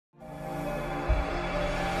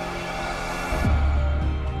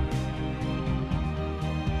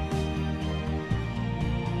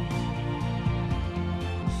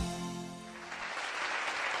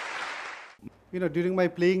during my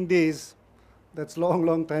playing days, that's long,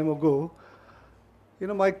 long time ago,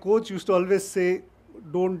 my coach used to always say,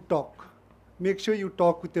 don't talk. Make sure you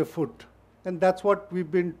talk with your foot. And that's what we've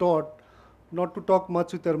been taught, not to talk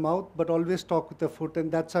much with your mouth, but always talk with your foot.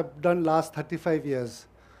 And that's I've done last 35 years.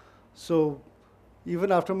 So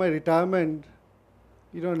even after my retirement,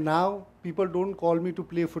 now people don't call me to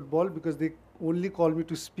play football because they only call me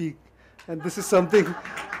to speak. And this is something,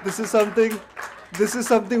 this is something, this is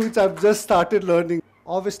something which I've just started learning.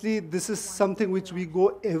 Obviously, this is something which we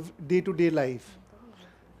go day-to-day life.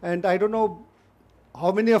 And I don't know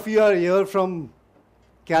how many of you are here from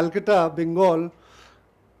Calcutta, Bengal.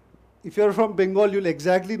 If you're from Bengal, you'll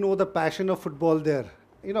exactly know the passion of football there.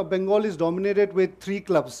 Bengal is dominated with 3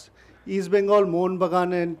 clubs: East Bengal, Mohun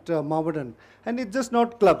Bagan, and Mohammedan. And it's just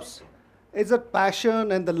not clubs. It's a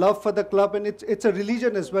passion and the love for the club, and it's a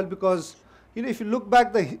religion as well, because if you look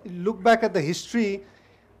back at the history,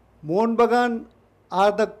 Mohun Bagan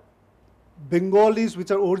are the Bengalis which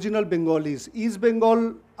are original Bengalis. East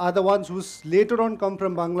Bengal are the ones who later on come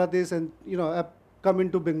from Bangladesh and have come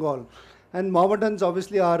into Bengal. And Mohammedans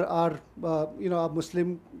obviously are a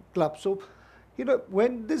Muslim club. So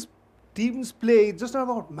when these teams play, it's just not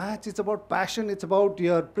about match, it's about passion, it's about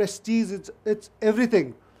your prestige, it's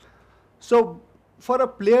everything. So for a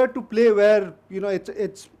player to play where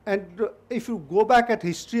it's and if you go back at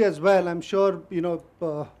history as well, I'm sure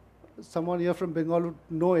someone here from Bengal would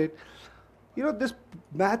know it. This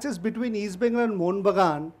matches between East Bengal and Mohun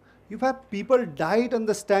Bagan, you've had people died on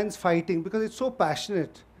the stands fighting because it's so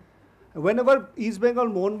passionate. Whenever East Bengal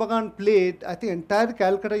Mohun Bagan played, I think entire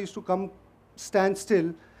Calcutta used to come stand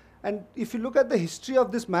still. And if you look at the history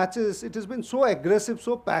of these matches, it has been so aggressive,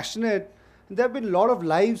 so passionate, and there have been a lot of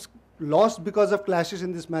lives lost because of clashes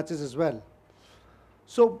in these matches as well.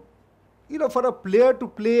 So, for a player to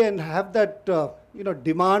play and have that,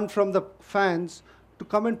 demand from the fans to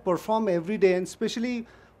come and perform every day, and especially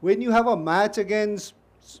when you have a match against,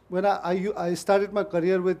 when I started my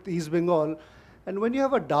career with East Bengal, and when you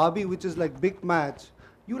have a derby, which is like big match,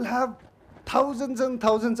 you'll have thousands and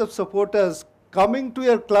thousands of supporters coming to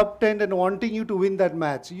your club tent and wanting you to win that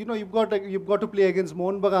match. You've got to play against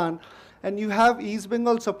Mohun Bagan, and you have East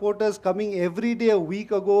Bengal supporters coming every day a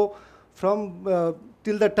week ago from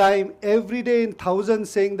till the time, every day in thousands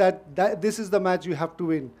saying that this is the match you have to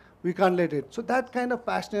win. We can't let it. So that kind of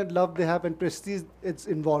passionate love they have and prestige, it's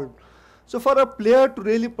involved. So for a player to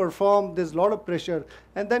really perform, there's a lot of pressure.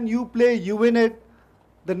 And then you play, you win it.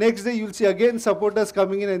 The next day you'll see again supporters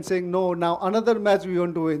coming in and saying, no, now another match we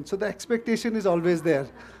want to win. So the expectation is always there.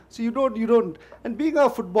 So you don't. And being a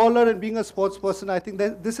footballer and being a sports person, I think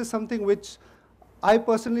that this is something which I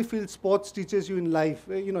personally feel sports teaches you in life.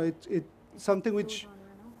 It's something which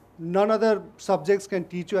none other subjects can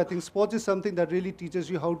teach you. I think sports is something that really teaches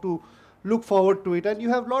you how to look forward to it. And you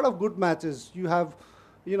have a lot of good matches. You have,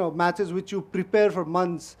 matches which you prepare for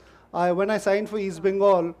months. When I signed for East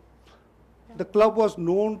Bengal, the club was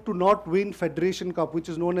known to not win Federation Cup, which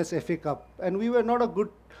is known as FA Cup. And we were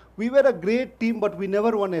a great team, but we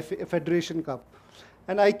never won a Federation Cup.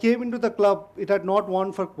 And I came into the club, it had not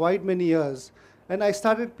won for quite many years. And I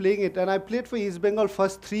started playing it. And I played for East Bengal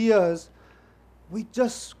first 3 years. We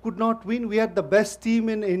just could not win. We had the best team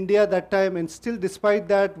in India that time. And still, despite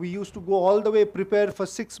that, we used to go all the way, prepare for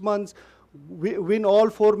 6 months, win all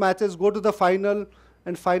 4 matches, go to the final,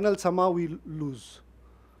 and final somehow we lose.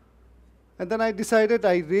 And then I decided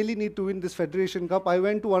I really need to win this Federation Cup. I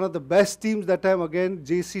went to one of the best teams that time again,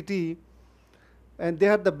 JCT, and they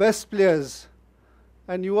had the best players.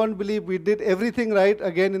 And you won't believe we did everything right.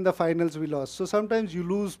 Again, in the finals, we lost. So sometimes you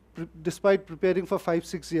lose despite preparing for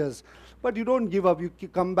 5-6 years. But you don't give up. You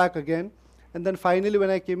come back again. And then finally, when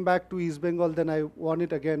I came back to East Bengal, then I won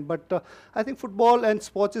it again. But I think football and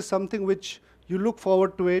sports is something which you look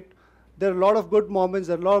forward to it. There are a lot of good moments,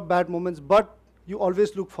 there are a lot of bad moments, but you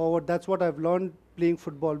always look forward. That's what I've learned playing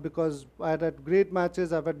football, because I had great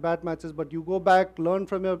matches, I've had bad matches, but you go back, learn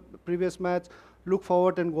from your previous match, look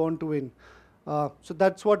forward and go on to win. So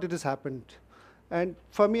that's what it has happened. And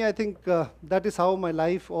for me, I think that is how my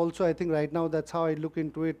life also, I think right now, that's how I look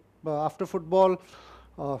into it. After football,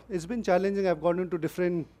 it's been challenging. I've gone into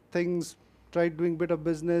different things, tried doing a bit of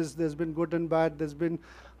business. There's been good and bad. There's been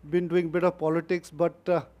doing a bit of politics.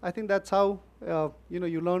 But I think that's how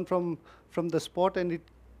you learn from the sport, and it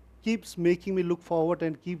keeps making me look forward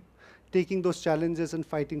and keep taking those challenges and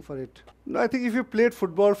fighting for it. No, I think if you played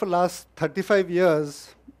football for last 35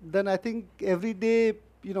 years, then I think every day,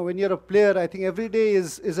 when you're a player, I think every day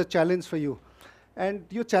is a challenge for you. And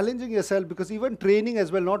you're challenging yourself, because even training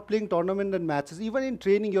as well, not playing tournament and matches, even in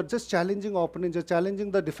training, you're just challenging opponents, you're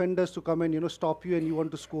challenging the defenders to come and, stop you, and you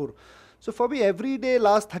want to score. So for me, every day,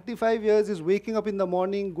 last 35 years, is waking up in the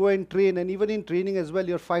morning, go and train, and even in training as well,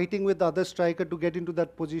 you're fighting with the other striker to get into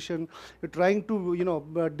that position. You're trying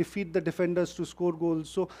to, defeat the defenders to score goals.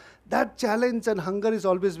 So that challenge and hunger has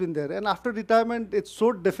always been there. And after retirement, it's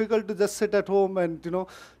so difficult to just sit at home and,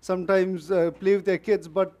 sometimes play with their kids,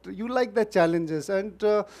 but you like the challenges. And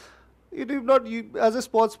as a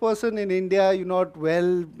sports person in India, you're not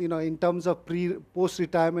well, in terms of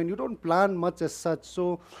post-retirement, you don't plan much as such.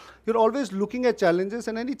 So you're always looking at challenges,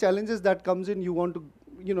 and any challenges that comes in, you want to,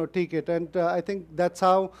 take it. And I think that's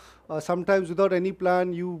how sometimes without any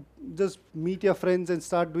plan, you just meet your friends and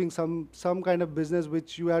start doing some kind of business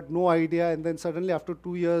which you had no idea. And then suddenly after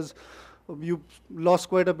 2 years, you lost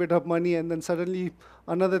quite a bit of money, and then suddenly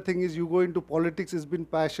another thing is you go into politics. It's been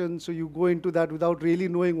passion, so you go into that without really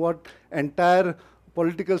knowing what entire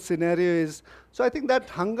political scenario is. So I think that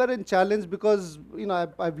hunger and challenge, because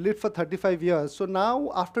I've lived for 35 years. So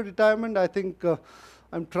now after retirement, I think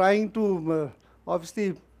I'm trying to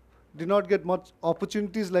obviously did not get much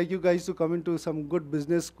opportunities like you guys to come into some good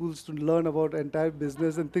business schools to learn about entire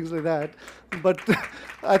business and things like that. But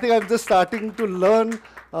I think I'm just starting to learn.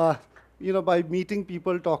 By meeting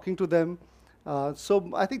people, talking to them.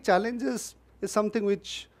 So I think challenges is something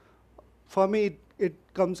which, for me, it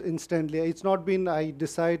comes instantly. It's not been I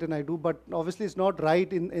decide and I do, but obviously it's not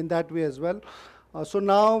right in that way as well. So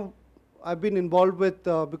now I've been involved with,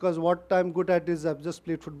 because what I'm good at is I've just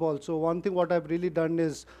played football. So one thing what I've really done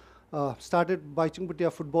is started Bhaichung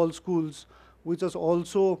Bhutia football schools, which was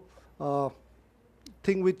also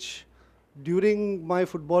thing which during my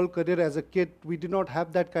football career as a kid, we did not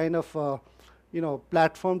have that kind of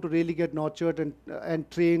platform to really get nurtured and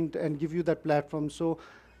trained and give you that platform. So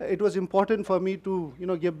it was important for me to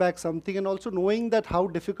give back something, and also knowing that how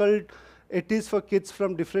difficult it is for kids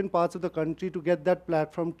from different parts of the country to get that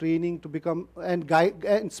platform training to become and guide,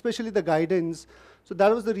 and especially the guidance. So that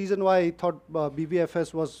was the reason why I thought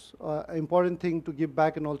BBFS was an important thing to give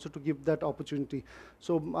back and also to give that opportunity.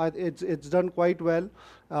 So it's done quite well.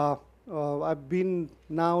 I've been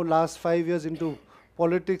now last 5 years into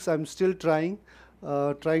politics. I'm still trying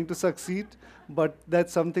to succeed, but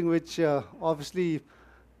that's something which obviously,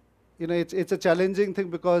 it's a challenging thing,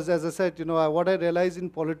 because as I said, what I realize in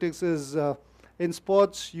politics is in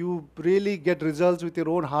sports, you really get results with your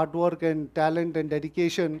own hard work and talent and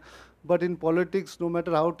dedication. But in politics, no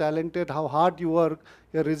matter how talented, how hard you work,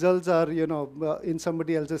 your results are, in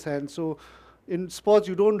somebody else's hands. So in sports,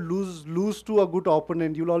 you don't lose to a good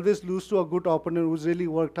opponent. You'll always lose to a good opponent who's really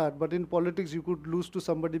worked hard. But in politics, you could lose to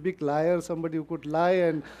somebody big liar, somebody who could lie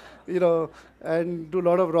and and do a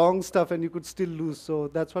lot of wrong stuff, and you could still lose. So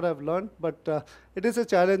that's what I've learned. But it is a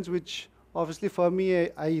challenge which, obviously, for me,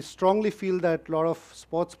 I strongly feel that a lot of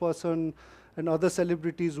sports person and other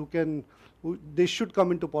celebrities they should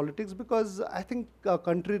come into politics, because I think our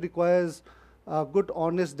country requires good,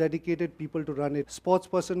 honest, dedicated people to run it. Sports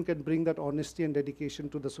person can bring that honesty and dedication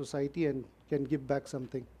to the society and can give back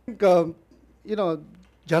something. I think,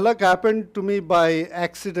 Jhalak happened to me by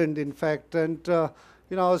accident, in fact. And, I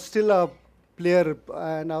was still a player,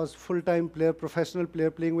 and I was full-time player, professional player,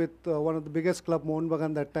 playing with one of the biggest club, Mohun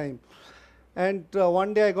Bagan, that time. And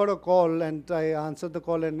one day I got a call, and I answered the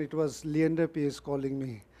call, and it was Leander Pace calling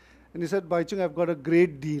me. And he said, "Bhaichung, I've got a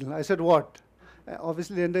great deal." I said, "What?"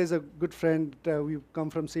 Obviously, Leander is a good friend. We come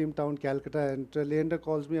from same town, Calcutta. And Leander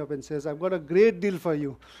calls me up and says, "I've got a great deal for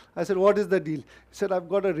you." I said, "What is the deal?" He said, "I've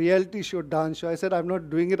got a reality show, dance show." I said, "I'm not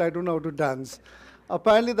doing it. I don't know how to dance."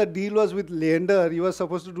 Apparently, the deal was with Leander. He was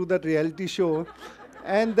supposed to do that reality show.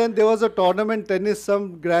 And then there was a tournament, tennis,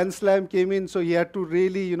 some Grand Slam came in. So he had to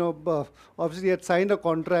really, obviously he had signed a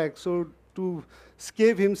contract. So to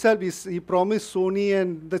escape himself, he promised Sony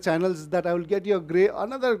and the channels that I will get you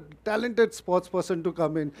another talented sports person to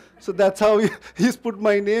come in. So that's how he's put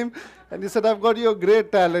my name. And he said, "I've got you a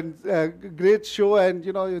great talent, great show, and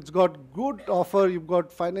it's got good offer. You've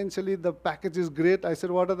got financially, the package is great." I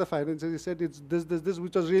said, "What are the finances?" He said, "It's this,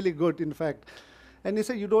 which was really good, in fact." And he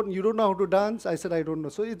said, you don't know how to dance?" I said, "I don't know."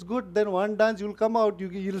 "So it's good. Then one dance, you'll come out.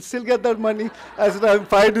 You'll still get that money." I said, "I'm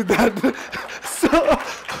fine with that."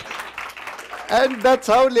 And that's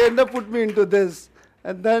how Leander put me into this.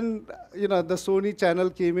 And then, the Sony channel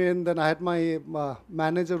came in. Then I had my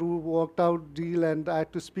manager who worked out deal, and I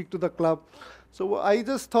had to speak to the club. So I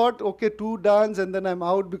just thought, okay, 2 dance, and then I'm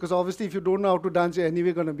out, because obviously if you don't know how to dance, you're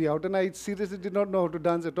anyway going to be out. And I seriously did not know how to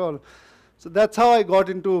dance at all. So that's how I got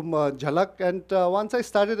into Jhalak. And once I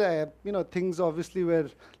started, things obviously were a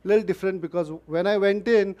little different, because when I went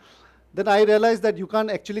in, then I realized that you can't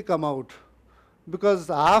actually come out, because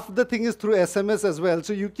half the thing is through SMS as well.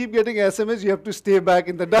 So you keep getting SMS, you have to stay back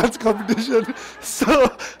in the dance competition.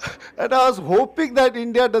 So, And I was hoping that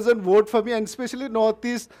India doesn't vote for me, and especially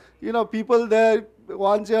Northeast, people there,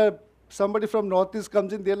 once somebody from Northeast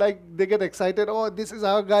comes in, they get excited, oh, this is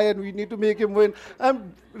our guy and we need to make him win.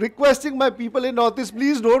 I'm requesting my people in Northeast,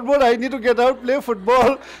 please don't vote, I need to get out, play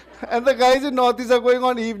football. And the guys in Northeast are going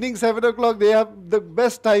on evening, 7 o'clock, they have the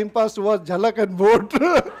best time pass to watch Jhalak and vote.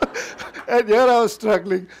 And here I was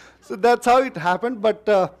struggling. So that's how it happened, but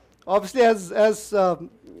obviously as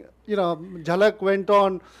Jhalak went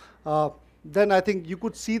on, then I think you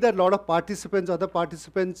could see that a lot of participants, other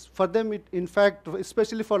participants, for them, in fact,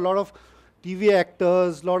 especially for a lot of TV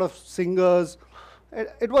actors, a lot of singers,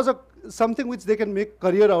 it was something which they can make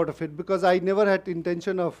career out of it, because I never had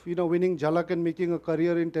intention of, winning Jhalak and making a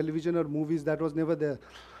career in television or movies. That was never there.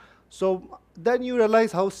 So then you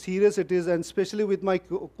realize how serious it is, and especially with my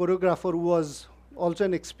choreographer, who was also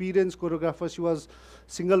an experienced choreographer. She was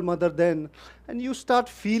single mother then, and you start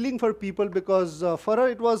feeling for people, because for her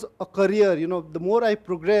it was a career. The more I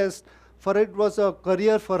progressed, for her it was a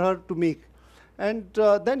career for her to make. And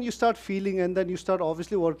then you start feeling, and then you start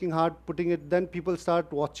obviously working hard, putting it, then people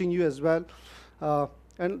start watching you as well.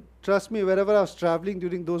 And trust me, wherever I was traveling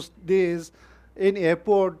during those days, in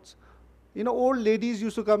airports, old ladies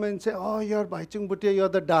used to come and say, oh, you're Bhaichung Bhutia, you're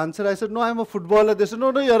the dancer. I said, no, I'm a footballer. They said,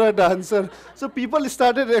 no, you're a dancer. So people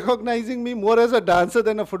started recognizing me more as a dancer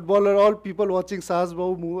than a footballer. All people watching Saas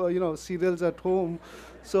Bahu, serials at home.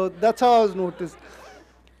 So that's how I was noticed.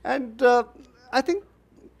 And I think,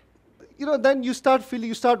 then you start feeling,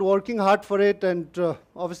 you start working hard for it, and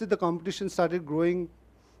obviously the competition started growing.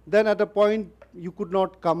 Then at a point, you could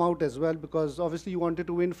not come out as well, because obviously you wanted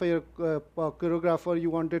to win for your choreographer, you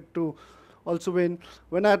wanted to also win.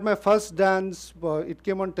 When I had my first dance, it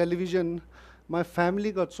came on television, my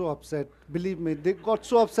family got so upset. Believe me, they got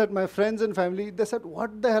so upset, my friends and family, they said,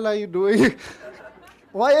 what the hell are you doing?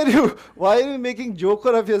 Why are you making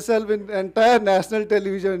joker of yourself in entire national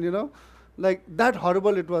television, Like, that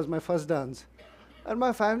horrible it was, my first dance. And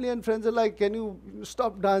my family and friends are like, can you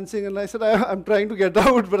stop dancing? And I said, I'm trying to get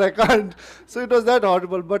out, but I can't. So it was that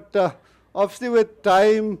horrible. But obviously with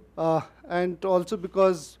time, and also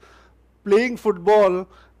because playing football,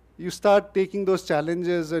 you start taking those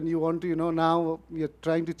challenges, and you want to, now you're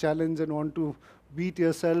trying to challenge and want to beat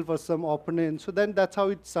yourself or some opponent. So then that's how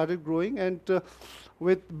it started growing. And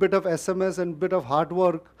with a bit of SMS and bit of hard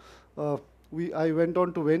work, I went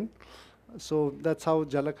on to win. So that's how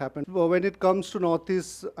Jhalak happened. Well, when it comes to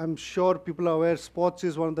Northeast, I'm sure people are aware sports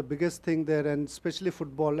is one of the biggest thing there, and especially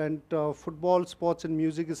football. And football, sports and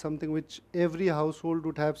music is something which every household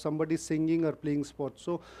would have somebody singing or playing sports.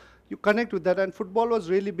 So you connect with that, and football was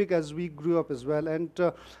really big as we grew up as well. And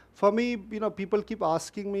for me, people keep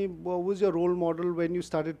asking me, well, who was your role model when you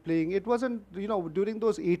started playing? It wasn't, during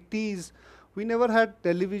those 80s, we never had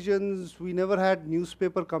televisions, we never had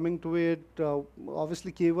newspaper coming to it,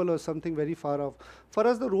 obviously cable or something very far off. For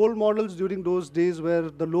us, the role models during those days were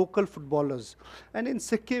the local footballers. And in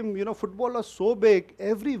Sikkim, football was so big,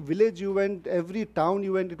 every village you went, every town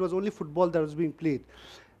you went, it was only football that was being played.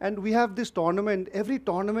 And we have this tournament, every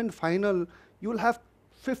tournament final, you'll have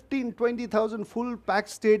 15, 20,000 full packed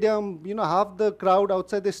stadium, half the crowd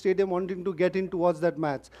outside the stadium wanting to get in towards that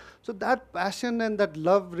match. So that passion and that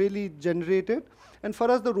love really generated. And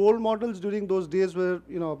for us, the role models during those days were,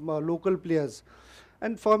 local players.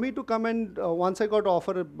 And for me to come and, once I got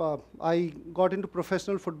offered, I got into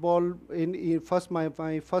professional football.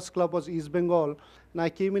 My first club was East Bengal, and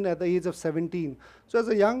I came in at the age of 17. So as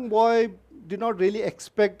a young boy, did not really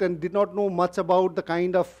expect and did not know much about the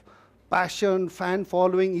kind of passion, fan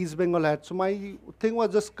following East Bengal had. So my thing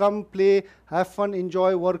was just come, play, have fun,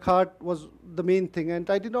 enjoy, work hard was the main thing. And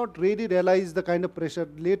I did not really realize the kind of pressure.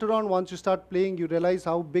 Later on, once you start playing, you realize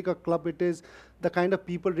how big a club it is, the kind of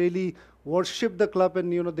people really worship the club,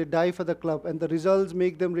 and they die for the club. And the results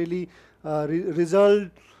make them really, result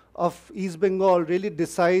of East Bengal really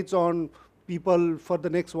decides on people for the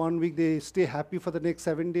next 1 week. They stay happy for the next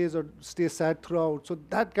 7 days or stay sad throughout. So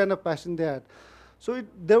that kind of passion they had. So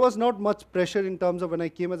there was not much pressure in terms of when I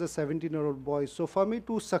came as a 17-year-old boy. So for me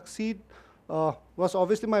to succeed was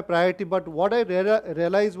obviously my priority. But what I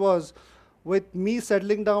realized was, with me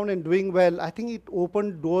settling down and doing well, I think it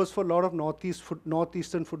opened doors for a lot of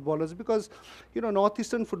Northeastern footballers. Because,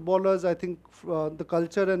 Northeastern footballers, I think the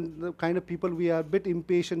culture and the kind of people we are a bit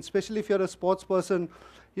impatient, especially if you're a sports person.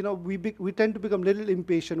 We tend to become a little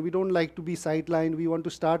impatient. We don't like to be sidelined. We want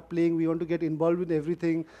to start playing. We want to get involved with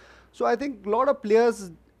everything. So I think a lot of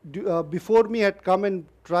players before me had come and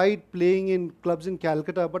tried playing in clubs in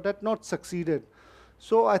Calcutta, but had not succeeded.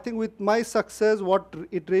 So I think with my success, what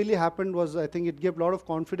it really happened was, I think it gave a lot of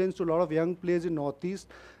confidence to a lot of young players in Northeast.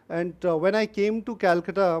 And when I came to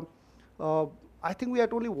Calcutta, uh, I think we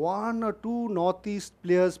had only one or two Northeast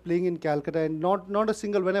players playing in Calcutta, and not a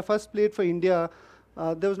single. When I first played for India,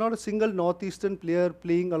 there was not a single Northeastern player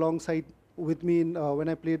playing alongside with me when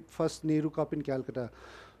I played first Nehru Cup in Calcutta.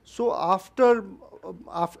 So after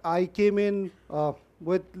I came in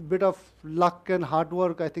with a bit of luck and hard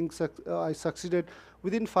work, I think I succeeded.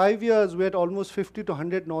 Within 5 years, we had almost 50 to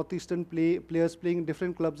 100 Northeastern players playing in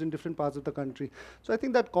different clubs in different parts of the country. So I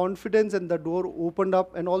think that confidence and the door opened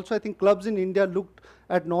up. And also I think clubs in India looked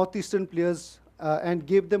at Northeastern players and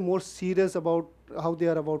gave them more serious about how they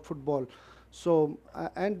are about football. So,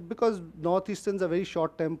 and because Northeasterns are very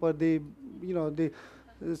short-tempered,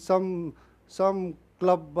 some some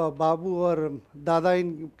club Babu or Dada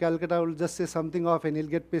in Calcutta will just say something off and he'll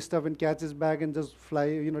get pissed off and catch his bag and just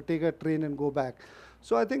fly, take a train and go back.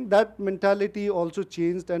 So I think that mentality also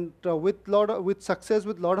changed, and with success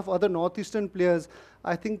with lot of other Northeastern players,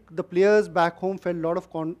 I think the players back home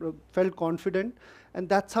felt confident, and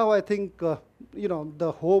that's how I think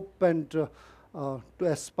the hope and to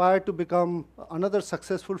aspire to become another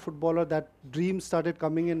successful footballer, that dream started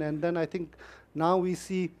coming in. And then I think now we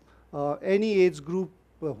see any age group,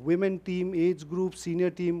 women team, age group, senior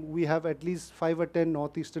team, we have at least 5 or 10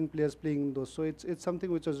 Northeastern players playing in those. So it's something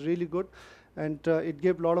which was really good, and it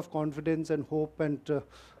gave a lot of confidence and hope,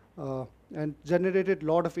 and generated a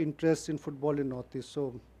lot of interest in football in Northeast.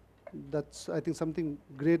 So that's, I think, something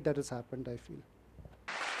great that has happened, I feel.